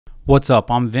What's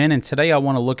up? I'm Vin, and today I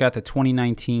want to look at the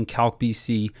 2019 Calc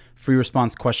BC free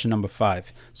response question number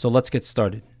 5. So let's get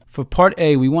started. For part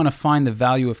A, we want to find the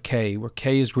value of k, where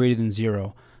k is greater than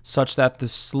 0, such that the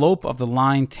slope of the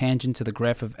line tangent to the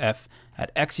graph of f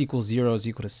at x equals 0 is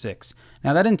equal to 6.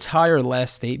 Now that entire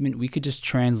last statement we could just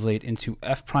translate into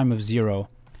f prime of 0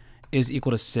 is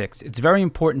equal to 6. It's very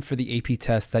important for the AP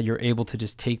test that you're able to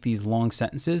just take these long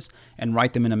sentences and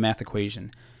write them in a math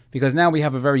equation, because now we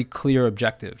have a very clear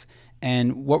objective.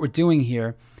 And what we're doing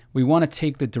here, we want to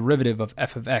take the derivative of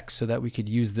f of x so that we could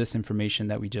use this information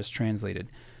that we just translated.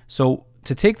 So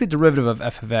to take the derivative of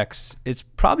f of x, it's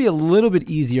probably a little bit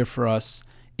easier for us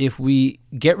if we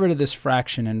get rid of this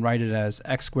fraction and write it as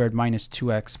x squared minus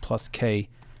 2x plus k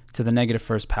to the negative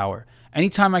first power.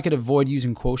 Anytime I could avoid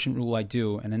using quotient rule, I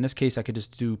do. And in this case, I could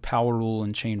just do power rule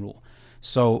and chain rule.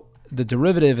 So the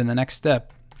derivative in the next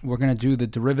step, we're going to do the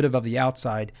derivative of the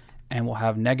outside, and we'll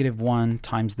have negative 1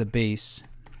 times the base.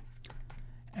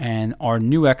 And our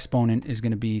new exponent is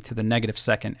going to be to the negative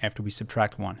second after we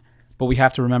subtract 1. But we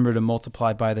have to remember to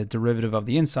multiply by the derivative of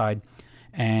the inside,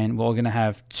 and we're going to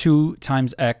have 2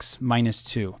 times x minus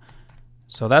 2.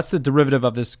 So that's the derivative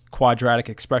of this quadratic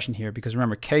expression here, because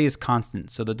remember, k is constant,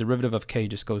 so the derivative of k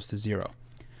just goes to 0.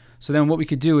 So then what we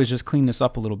could do is just clean this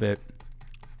up a little bit.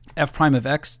 F prime of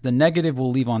x, the negative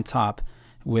we'll leave on top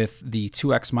with the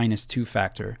 2x minus 2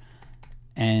 factor.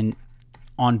 And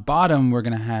on bottom, we're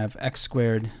going to have x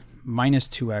squared minus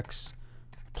 2x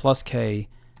plus k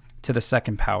to the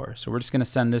second power. So we're just going to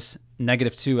send this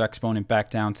negative 2 exponent back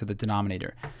down to the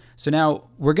denominator. So now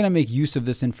we're going to make use of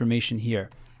this information here,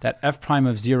 that f prime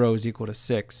of 0 is equal to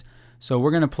 6. So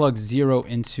we're going to plug 0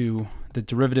 into the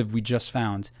derivative we just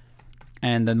found.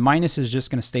 And the minus is just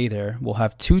going to stay there. We'll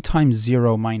have 2 times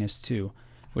 0 minus 2,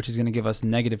 which is going to give us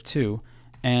negative 2.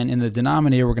 And in the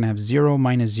denominator, we're going to have 0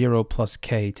 minus 0 plus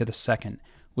k to the second,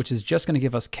 which is just going to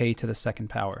give us k to the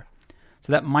second power.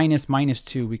 So that minus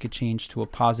 2 we could change to a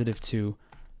positive 2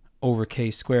 over k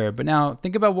squared. But now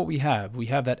think about what we have. We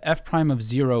have that f prime of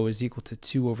 0 is equal to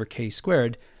 2 over k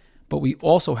squared, but we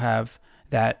also have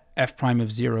that f prime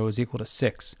of 0 is equal to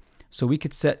 6. So we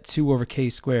could set 2 over k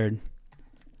squared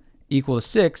equal to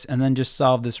 6 and then just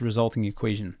solve this resulting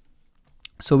equation.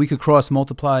 So we could cross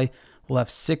multiply. We'll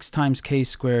have 6 times k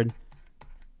squared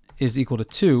is equal to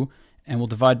 2, and we'll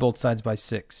divide both sides by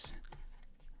 6.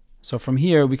 So from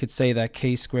here, we could say that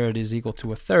k squared is equal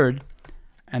to a third,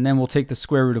 and then we'll take the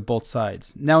square root of both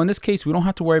sides. Now, in this case, we don't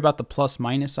have to worry about the plus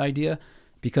minus idea,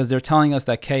 because they're telling us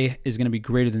that k is going to be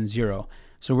greater than 0.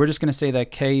 So we're just going to say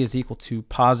that k is equal to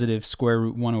positive square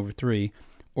root 1 over 3,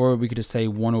 or we could just say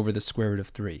 1 over the square root of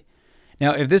 3.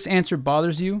 Now, if this answer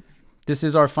bothers you, this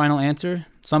is our final answer.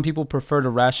 Some people prefer to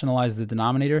rationalize the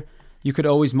denominator. You could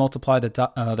always multiply the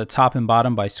top and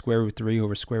bottom by square root 3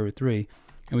 over square root 3.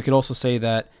 And we could also say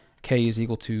that k is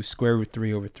equal to square root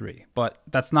 3 over 3. But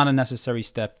that's not a necessary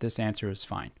step. This answer is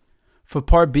fine. For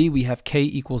part B, we have k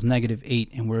equals negative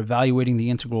 8, and we're evaluating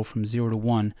the integral from 0 to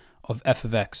 1 of f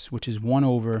of x, which is 1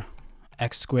 over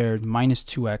x squared minus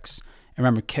 2x. And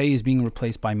remember, k is being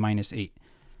replaced by minus 8.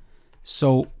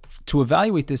 So to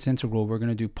evaluate this integral, we're going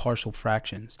to do partial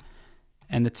fractions.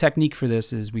 And the technique for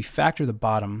this is we factor the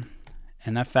bottom,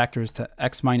 and that factors to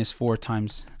x minus 4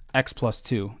 times x plus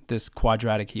 2, this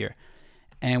quadratic here.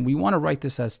 And we want to write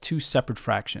this as two separate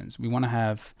fractions. We want to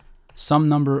have some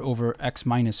number over x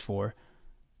minus 4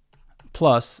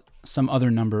 plus some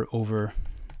other number over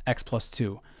x plus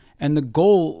 2. And the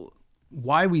goal,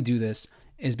 why we do this,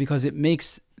 is because it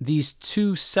makes these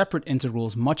two separate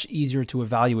integrals much easier to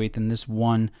evaluate than this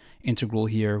one integral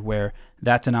here, where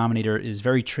that denominator is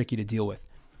very tricky to deal with.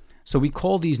 So we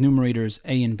call these numerators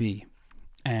a and b,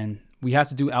 and we have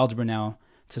to do algebra now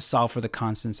to solve for the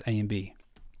constants a and b.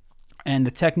 And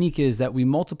the technique is that we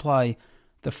multiply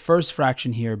the first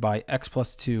fraction here by x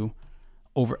plus 2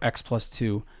 over x plus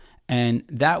 2, and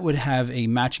that would have a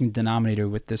matching denominator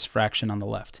with this fraction on the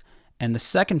left. And the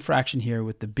second fraction here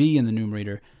with the b in the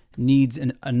numerator needs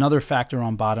another factor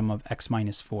on bottom of x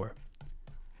minus 4.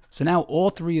 So now all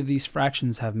three of these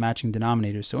fractions have matching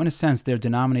denominators. So in a sense, their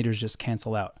denominators just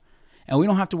cancel out. And we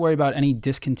don't have to worry about any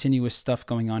discontinuous stuff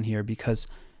going on here, because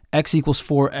x equals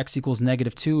 4, x equals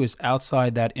negative 2 is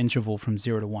outside that interval from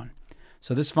 0 to 1.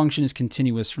 So this function is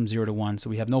continuous from 0 to 1, so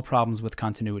we have no problems with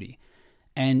continuity.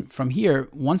 And from here,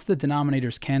 once the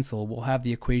denominators cancel, we'll have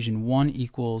the equation 1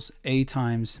 equals a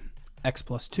times x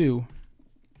plus 2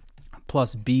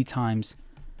 plus b times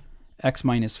x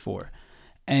minus 4.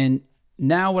 And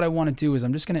now what I want to do is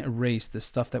I'm just going to erase the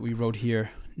stuff that we wrote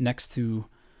here next to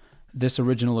this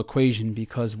original equation,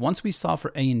 because once we solve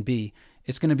for a and b,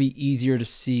 it's going to be easier to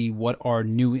see what our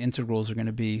new integrals are going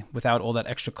to be without all that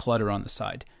extra clutter on the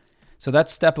side. So that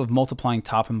step of multiplying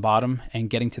top and bottom and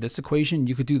getting to this equation,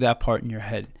 you could do that part in your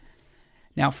head.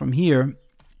 Now from here,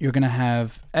 you're going to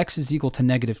have x is equal to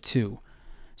 -2.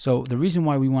 So the reason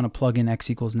why we want to plug in x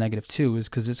equals -2 is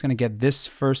because it's going to get this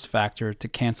first factor to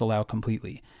cancel out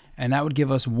completely. And that would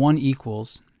give us 1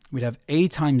 equals, we'd have a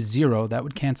times 0, that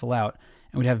would cancel out.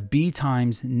 And we'd have b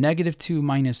times -2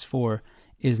 minus 4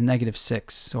 is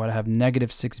 -6. So I'd have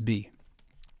 -6b.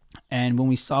 And when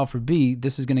we solve for b,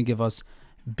 this is going to give us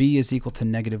b is equal to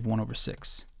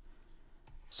 -1/6.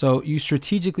 So you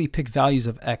strategically pick values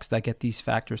of x that get these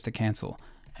factors to cancel.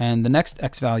 And the next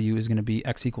x value is going to be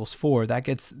x equals 4. That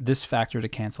gets this factor to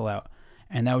cancel out.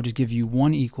 And that would just give you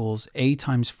 1 equals a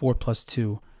times 4 plus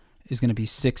 2 is going to be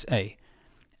 6a.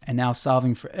 And now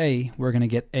solving for a, we're going to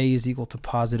get a is equal to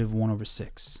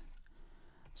 +1/6.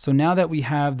 So now that we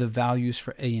have the values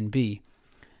for a and b,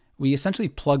 we essentially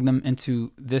plug them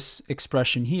into this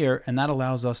expression here, and that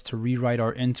allows us to rewrite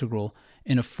our integral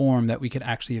in a form that we could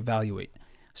actually evaluate.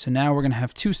 So now we're going to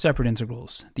have two separate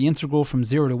integrals. The integral from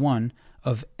 0 to 1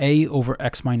 of a over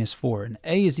x minus 4, and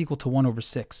a is equal to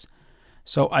 1/6.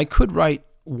 So I could write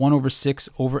 1/6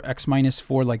 over x minus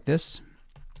 4 like this,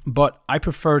 but I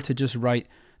prefer to just write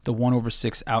the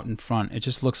 1/6 out in front. It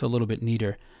just looks a little bit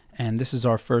neater, and this is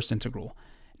our first integral.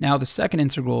 Now the second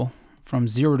integral from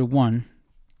 0 to 1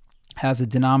 has a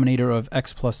denominator of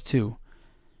x plus 2.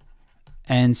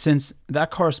 And since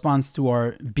that corresponds to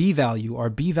our b value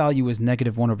is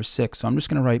 -1/6, so I'm just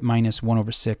going to write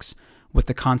 -1/6 with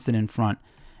the constant in front,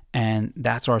 and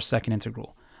that's our second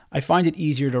integral. I find it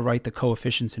easier to write the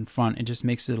coefficients in front. It just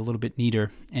makes it a little bit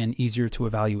neater and easier to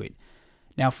evaluate.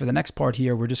 Now for the next part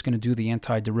here, we're just going to do the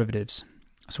antiderivatives.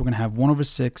 So we're going to have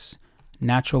 1/6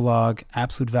 natural log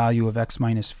absolute value of x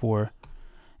minus 4.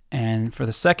 And for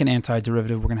the second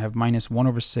antiderivative, we're going to have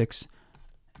 -1/6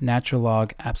 natural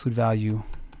log absolute value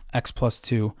x plus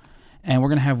 2. And we're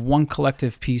going to have one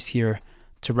collective piece here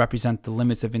to represent the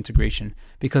limits of integration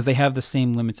because they have the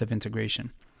same limits of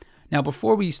integration. Now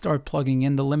before we start plugging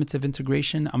in the limits of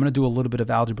integration, I'm going to do a little bit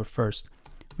of algebra first.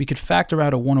 We could factor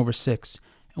out a 1/6,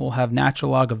 and we'll have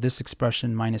natural log of this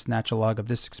expression minus natural log of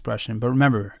this expression. But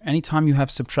remember, anytime you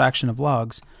have subtraction of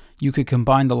logs, you could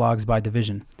combine the logs by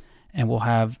division. And we'll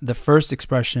have the first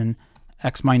expression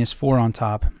x minus 4 on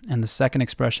top, and the second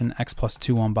expression x plus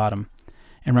 2 on bottom.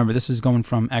 And remember, this is going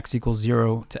from x equals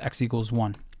 0 to x equals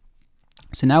 1.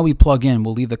 So now we plug in,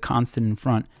 we'll leave the constant in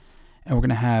front, and we're going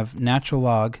to have natural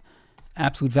log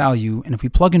absolute value, and if we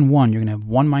plug in 1, you're going to have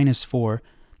 1 minus 4,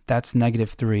 that's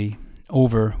 -3,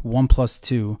 over 1 plus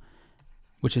 2,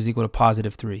 which is equal to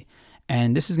 +3.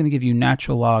 And this is going to give you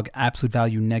natural log absolute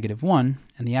value -1,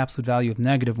 and the absolute value of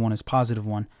 -1 is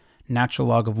 +1. Natural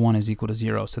log of 1 is equal to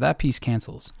 0. So that piece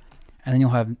cancels. And then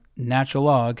you'll have natural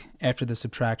log after the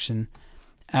subtraction.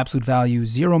 Absolute value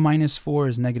 0 minus 4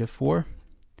 is -4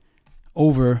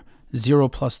 over 0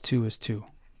 plus 2 is 2.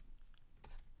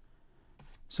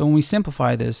 So when we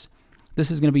simplify this, this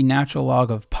is going to be natural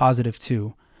log of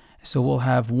 +2. So we'll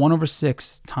have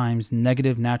 1/6 times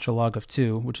negative natural log of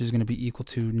 2, which is going to be equal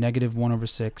to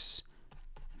 -1/6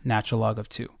 natural log of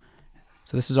 2.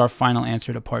 So this is our final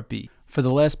answer to part B. For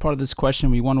the last part of this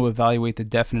question, we want to evaluate the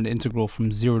definite integral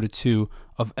from 0 to 2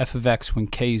 of f of x when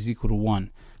k is equal to 1.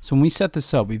 So when we set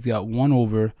this up, we've got 1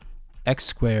 over x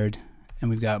squared, and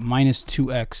we've got minus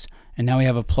 2x, and now we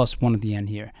have a plus 1 at the end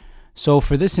here. So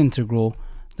for this integral,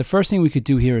 the first thing we could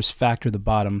do here is factor the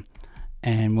bottom.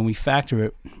 And when we factor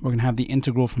it, we're going to have the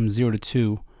integral from 0 to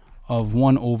 2 of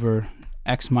 1 over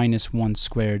x minus 1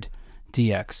 squared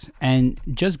dx. And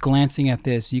just glancing at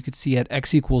this, you could see at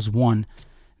x equals 1,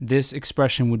 this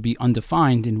expression would be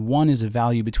undefined, and 1 is a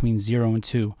value between 0 and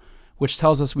 2, which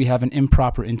tells us we have an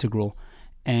improper integral,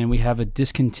 and we have a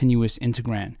discontinuous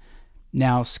integrand.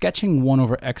 Now, sketching 1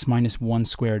 over x minus 1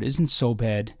 squared isn't so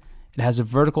bad. It has a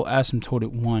vertical asymptote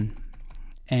at 1.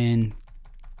 And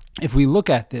if we look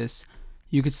at this,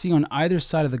 you could see on either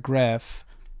side of the graph,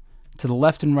 to the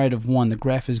left and right of 1, the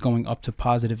graph is going up to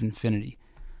positive infinity.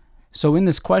 So in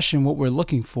this question, what we're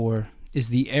looking for is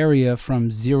the area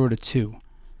from 0 to 2.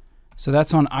 So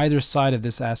that's on either side of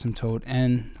this asymptote.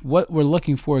 And what we're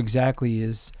looking for exactly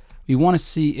is we want to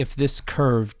see if this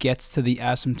curve gets to the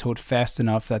asymptote fast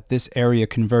enough that this area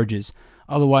converges.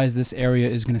 Otherwise, this area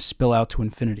is going to spill out to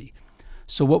infinity.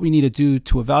 So what we need to do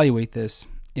to evaluate this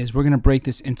is we're going to break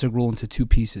this integral into two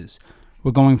pieces.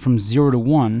 We're going from 0 to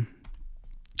 1,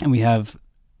 and we have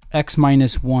x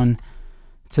minus 1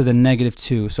 to the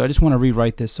 -2. So I just want to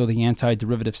rewrite this so the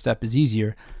antiderivative step is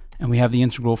easier. And we have the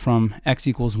integral from x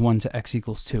equals 1 to x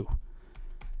equals 2.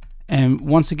 And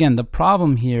once again, the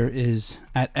problem here is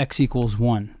at x equals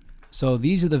 1. So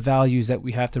these are the values that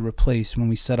we have to replace when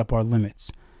we set up our limits.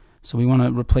 So we want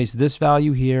to replace this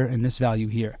value here and this value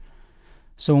here.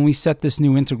 So when we set this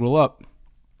new integral up,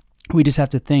 we just have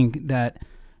to think that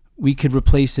we could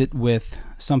replace it with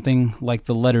something like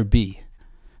the letter b.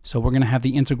 So we're going to have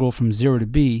the integral from 0 to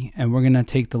b, and we're going to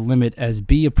take the limit as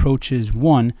b approaches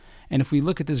 1. And if we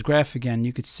look at this graph again,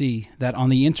 you could see that on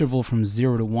the interval from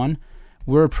 0 to 1,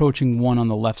 we're approaching 1 on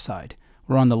the left side.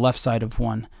 We're on the left side of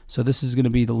 1. So this is going to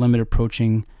be the limit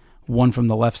approaching 1 from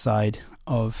the left side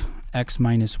of x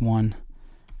minus 1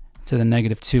 to the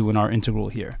negative 2 in our integral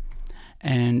here.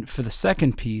 And for the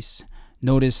second piece,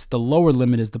 notice the lower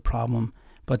limit is the problem,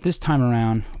 but this time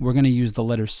around we're going to use the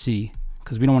letter c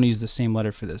because we don't want to use the same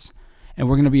letter for this. And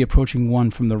we're going to be approaching 1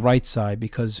 from the right side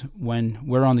because when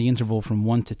we're on the interval from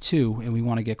 1 to 2 and we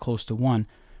want to get close to 1,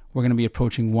 we're going to be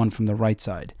approaching 1 from the right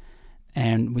side.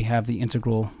 And we have the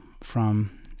integral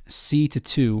from c to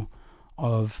 2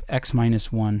 of x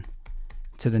minus 1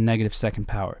 to the negative second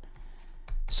power.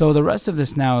 So the rest of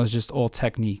this now is just all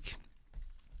technique.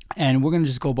 And we're going to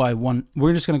just go by one.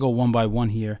 We're just going to go one by one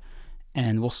here,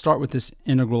 and we'll start with this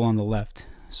integral on the left.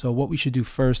 So what we should do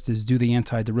first is do the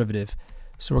antiderivative.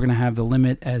 So we're going to have the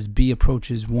limit as b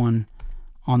approaches 1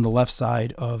 on the left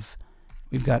side of,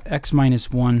 we've got x minus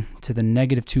 1 to the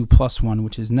negative 2 plus 1,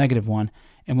 which is negative 1.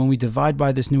 And when we divide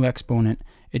by this new exponent,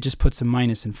 it just puts a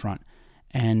minus in front.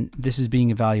 And this is being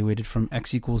evaluated from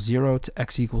x equals 0 to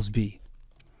x equals b.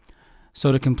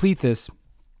 So to complete this,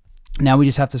 now we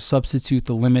just have to substitute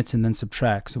the limits and then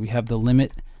subtract. So we have the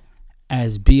limit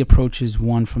as b approaches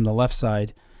 1 from the left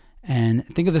side. And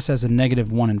think of this as a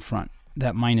negative 1 in front,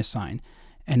 that minus sign.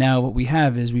 And now what we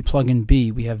have is we plug in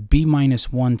b. We have b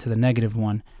minus 1 to the negative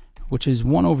 1, which is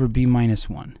 1 over b minus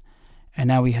 1. And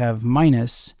now we have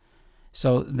minus.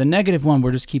 So the negative 1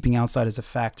 we're just keeping outside as a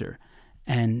factor.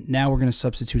 And now we're going to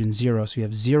substitute in 0. So we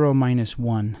have 0 minus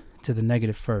 1 to the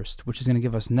negative first, which is going to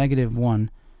give us negative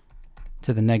 1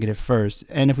 to the negative first.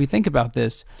 And if we think about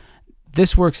this,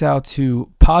 this works out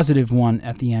to positive 1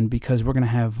 at the end because we're going to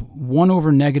have 1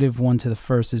 over negative 1 to the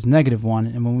first is negative 1.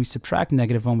 And when we subtract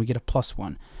negative 1, we get a plus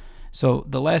 1. So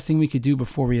the last thing we could do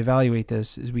before we evaluate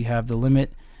this is we have the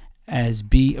limit as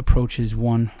b approaches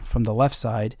 1 from the left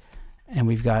side. And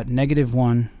we've got negative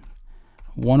 1,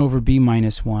 1 over b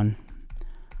minus 1,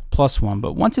 plus 1.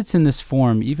 But once it's in this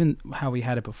form, even how we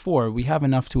had it before, we have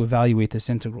enough to evaluate this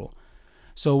integral.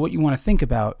 So what you want to think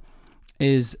about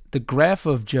is the graph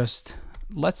of just,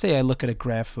 let's say I look at a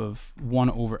graph of 1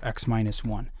 over x minus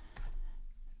 1.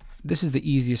 This is the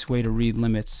easiest way to read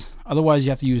limits. Otherwise,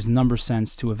 you have to use number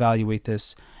sense to evaluate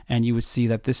this, and you would see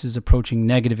that this is approaching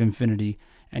negative infinity,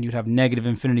 and you'd have negative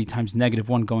infinity times negative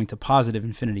 1 going to positive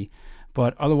infinity.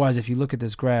 But otherwise, if you look at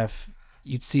this graph,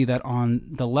 you'd see that on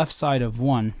the left side of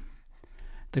 1,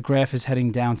 the graph is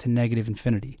heading down to negative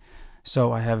infinity.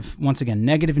 So I have, once again,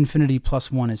 negative infinity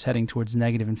plus 1 is heading towards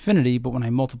negative infinity, but when I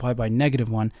multiply by negative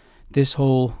 1, this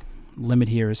whole limit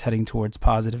here is heading towards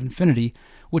positive infinity,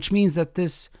 which means that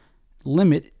this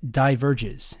limit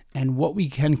diverges. And what we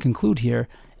can conclude here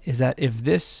is that if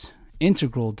this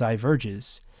integral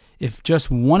diverges, if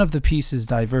just one of the pieces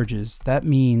diverges, that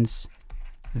means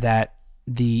that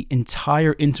the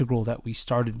entire integral that we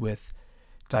started with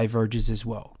diverges as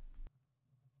well.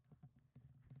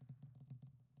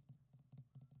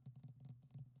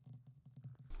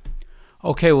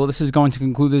 Okay, well, this is going to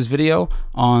conclude this video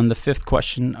on the 5th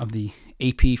question of the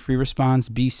AP Free Response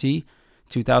BC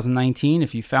 2019.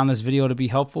 If you found this video to be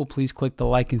helpful, please click the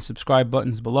like and subscribe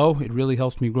buttons below. It really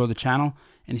helps me grow the channel.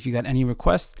 And if you got any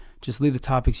requests, just leave the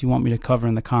topics you want me to cover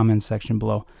in the comments section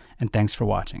below. And thanks for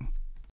watching.